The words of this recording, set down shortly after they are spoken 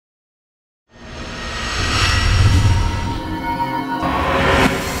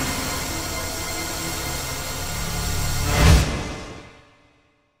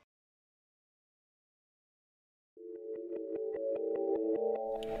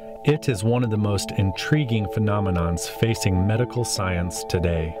It is one of the most intriguing phenomenons facing medical science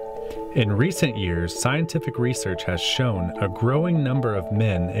today. In recent years, scientific research has shown a growing number of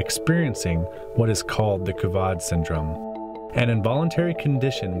men experiencing what is called the Couvade Syndrome, an involuntary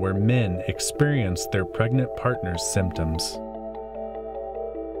condition where men experience their pregnant partner's symptoms.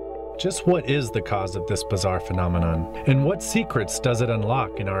 Just what is the cause of this bizarre phenomenon, and what secrets does it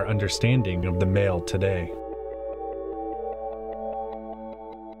unlock in our understanding of the male today?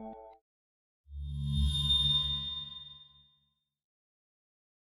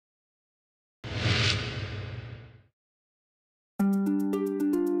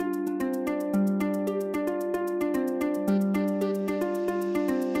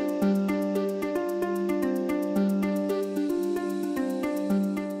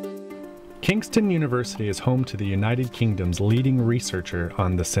 Kingston University is home to the United Kingdom's leading researcher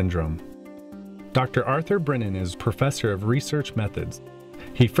on the syndrome. Dr. Arthur Brennan is professor of research methods.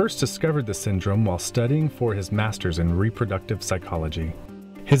 He first discovered the syndrome while studying for his master's in reproductive psychology.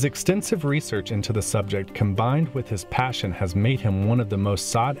 His extensive research into the subject combined with his passion has made him one of the most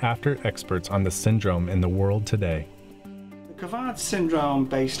sought-after experts on the syndrome in the world today. The Couvade syndrome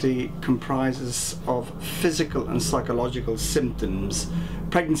basically comprises of physical and psychological symptoms,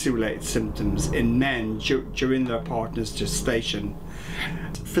 pregnancy-related symptoms in men during their partner's gestation.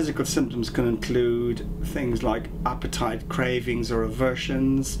 Physical symptoms can include things like appetite, cravings or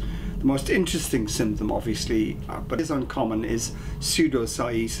aversions. The most interesting symptom, obviously, but is uncommon, is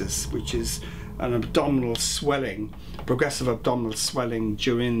pseudocyesis, which is an abdominal swelling, progressive abdominal swelling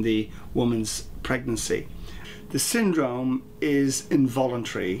during the woman's pregnancy. The syndrome is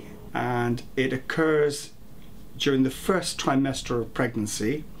involuntary and it occurs during the first trimester of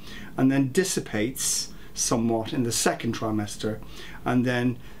pregnancy and then dissipates somewhat in the second trimester and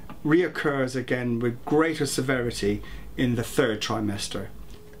then reoccurs again with greater severity in the third trimester.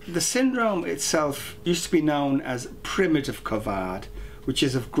 The syndrome itself used to be known as primitive Couvade, which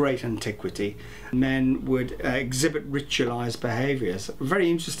is of great antiquity. Men would exhibit ritualized behaviors. A very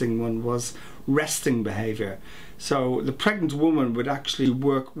interesting one was resting behavior. So the pregnant woman would actually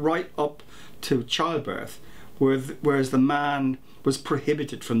work right up to childbirth, whereas the man was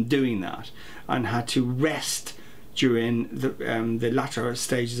prohibited from doing that and had to rest during the latter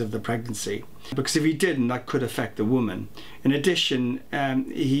stages of the pregnancy, because if he didn't, that could affect the woman. In addition,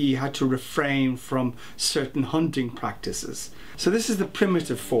 he had to refrain from certain hunting practices. So this is the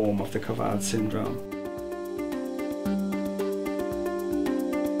primitive form of the Couvade syndrome.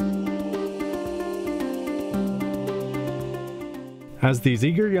 As these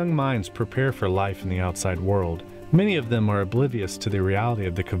eager young minds prepare for life in the outside world, many of them are oblivious to the reality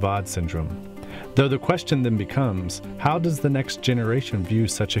of the Couvade syndrome. Though the question then becomes, how does the next generation view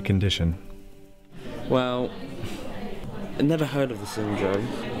such a condition? Well, I never heard of the syndrome,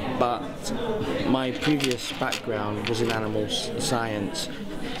 but my previous background was in animal science,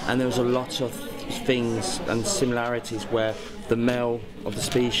 and there was a lot of things and similarities where the male of the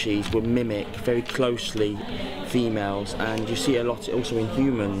species will mimic very closely females, and you see a lot also in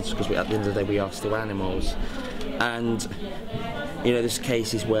humans, because at the end of the day we are still animals. And you know, there's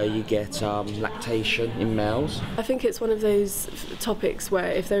cases where you get lactation in males. I think it's one of those topics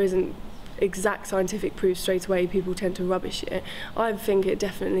where if there isn't exact scientific proof straight away, people tend to rubbish it. I think it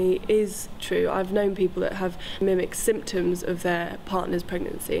definitely is true. I've known people that have mimicked symptoms of their partner's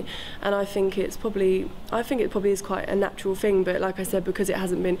pregnancy, and I think it probably is quite a natural thing, but like I said, because it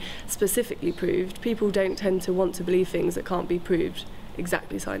hasn't been specifically proved, people don't tend to want to believe things that can't be proved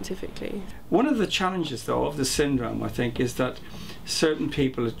exactly scientifically. One of the challenges though of the syndrome, I think, is that certain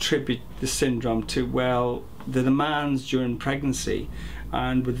people attribute the syndrome to, well, the demands during pregnancy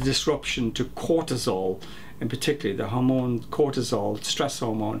and with the disruption to cortisol, in particular the hormone cortisol, stress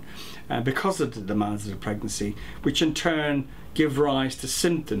hormone, because of the demands of the pregnancy, which in turn give rise to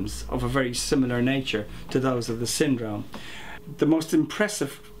symptoms of a very similar nature to those of the syndrome. The most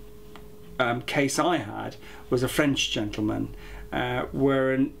impressive case I had was a French gentleman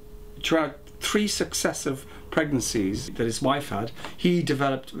where throughout 3 successive pregnancies that his wife had, he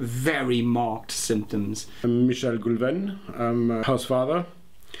developed very marked symptoms. I'm Michel Goulven. I'm a house father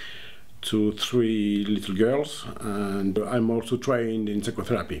to 3 little girls, and I'm also trained in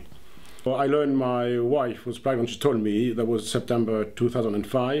psychotherapy. Well, I learned my wife was pregnant. She told me that was September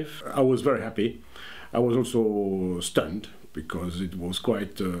 2005. I was very happy. I was also stunned because it was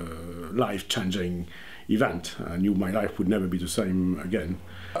quite a life-changing event. I knew my life would never be the same again.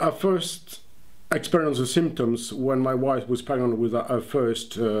 I first experienced the symptoms when my wife was pregnant with her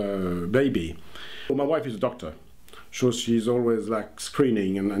first baby. My wife is a doctor, so she's always like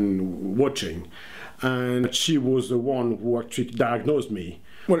screening and watching. and she was the one who actually diagnosed me.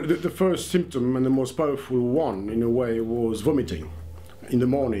 Well, the first symptom and the most powerful one, in a way, was vomiting in the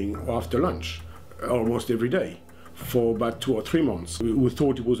morning or after lunch, almost every day, for about 2 or 3 months. We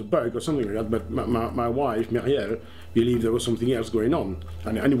thought it was a bug or something like that, but my wife, Muriel, believed there was something else going on.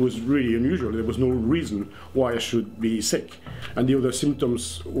 And it was really unusual. There was no reason why I should be sick. And the other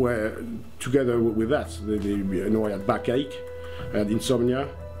symptoms were together with that. I had backache, I had insomnia,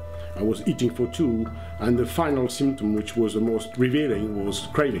 I was eating for two, and the final symptom, which was the most revealing, was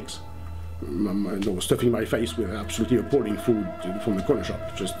cravings. I was stuffing my face with absolutely appalling food from the corner shop.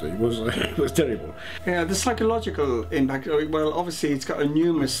 It was terrible. Yeah, the psychological impact, well, obviously it's got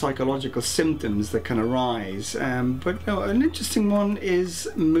numerous psychological symptoms that can arise, but an interesting one is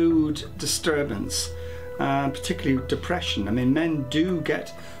mood disturbance, particularly depression. I mean, men do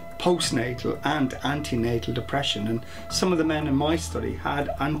get postnatal and antenatal depression, and some of the men in my study had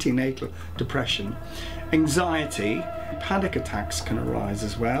antenatal depression. Anxiety, panic attacks can arise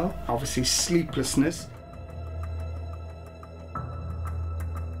as well. Obviously sleeplessness,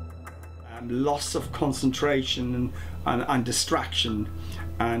 loss of concentration and distraction,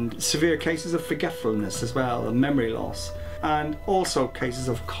 and severe cases of forgetfulness as well, and memory loss, and also cases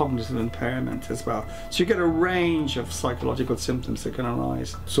of cognitive impairment as well. So you get a range of psychological symptoms that can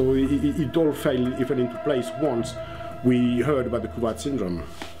arise. So it all fell into place once we heard about the Couvade Syndrome.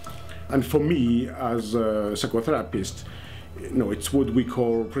 And for me, as a psychotherapist, it's what we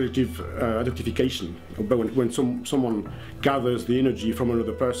call predictive identification. When someone gathers the energy from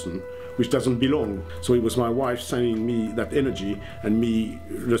another person, which doesn't belong. So it was my wife sending me that energy and me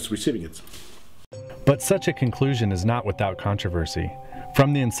just receiving it. But such a conclusion is not without controversy.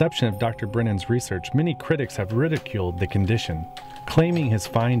 From the inception of Dr. Brennan's research, many critics have ridiculed the condition, claiming his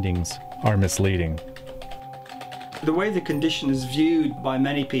findings are misleading. The way the condition is viewed by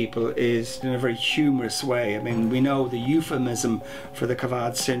many people is in a very humorous way. I mean, we know the euphemism for the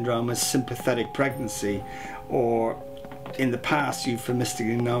Couvade syndrome is sympathetic pregnancy, or in the past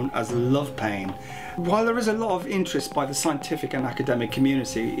euphemistically known as love pain. While there is a lot of interest by the scientific and academic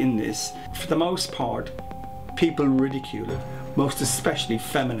community in this, for the most part, people ridicule it, most especially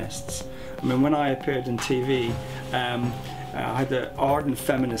feminists. I mean, when I appeared on TV, I had an ardent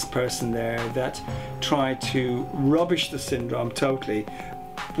feminist person there that tried to rubbish the syndrome totally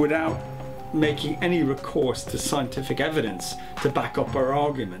without making any recourse to scientific evidence to back up our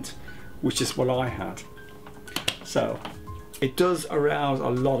argument, which is what I had. So it does arouse a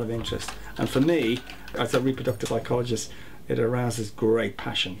lot of interest, and for me, as a reproductive psychologist, it arouses great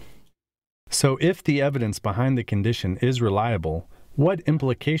passion. So if the evidence behind the condition is reliable, what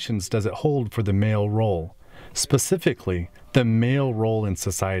implications does it hold for the male role? Specifically, the male role in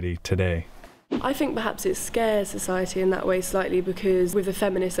society today? I think perhaps it scares society in that way slightly, because with the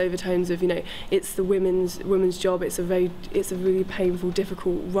feminist overtones of, it's the women's job, it's a really painful,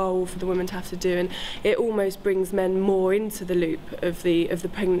 difficult role for the women to have to do, and it almost brings men more into the loop of the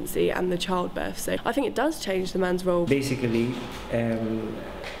pregnancy and the childbirth. So I think it does change the man's role. Basically,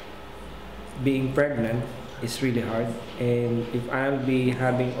 being pregnant is really hard, and if I'll be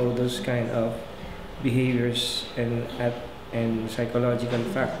having all those kind of behaviors and psychological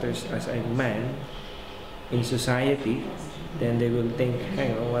factors as a man in society, then they will think,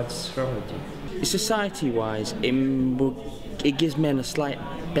 hang on, what's wrong with you? Society-wise, it gives men a slight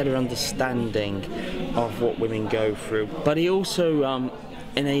better understanding of what women go through, but it also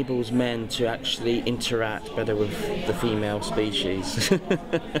enables men to actually interact better with the female species,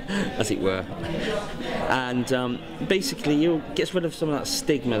 as it were. And basically it gets rid of some of that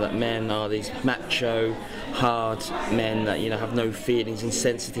stigma that men are these macho, hard men that have no feelings,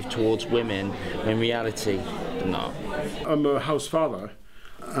 insensitive towards women, when in reality they're not. I'm a house father,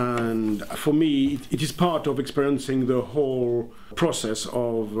 and for me it is part of experiencing the whole process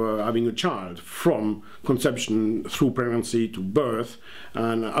of having a child, from conception through pregnancy to birth,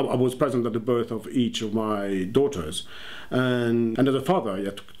 and I was present at the birth of each of my daughters, and as a father I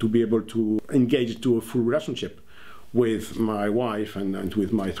had to be able to engage to a full relationship with my wife and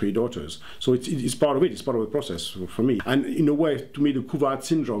with my 3 daughters. So it's part of it, it's part of the process for me. And in a way, to me, the Couvade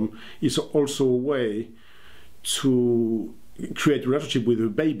Syndrome is also a way to create a relationship with the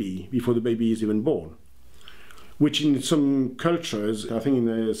baby before the baby is even born, which in some cultures, I think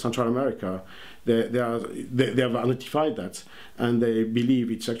in Central America, they have identified that, and they believe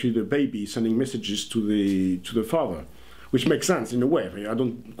it's actually the baby sending messages to the father, which makes sense in a way. I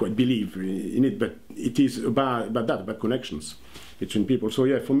don't quite believe in it, but it is about connections between people. So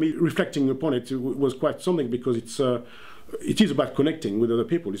yeah, for me, reflecting upon it was quite something, because it's a it is about connecting with other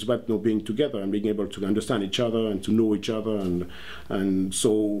people. It's about being together and being able to understand each other and to know each other, and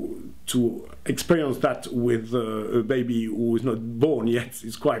so to experience that with a baby who is not born yet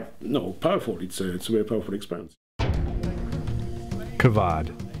is quite powerful. It's a very powerful experience.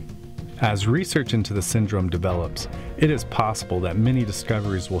 Couvade. As research into the syndrome develops, it is possible that many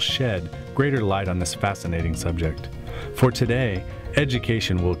discoveries will shed greater light on this fascinating subject. For today,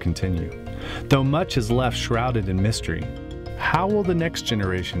 education will continue. Though much is left shrouded in mystery, how will the next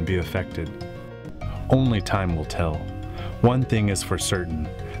generation be affected? Only time will tell. One thing is for certain,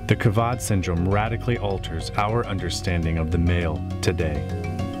 the Couvade syndrome radically alters our understanding of the male today.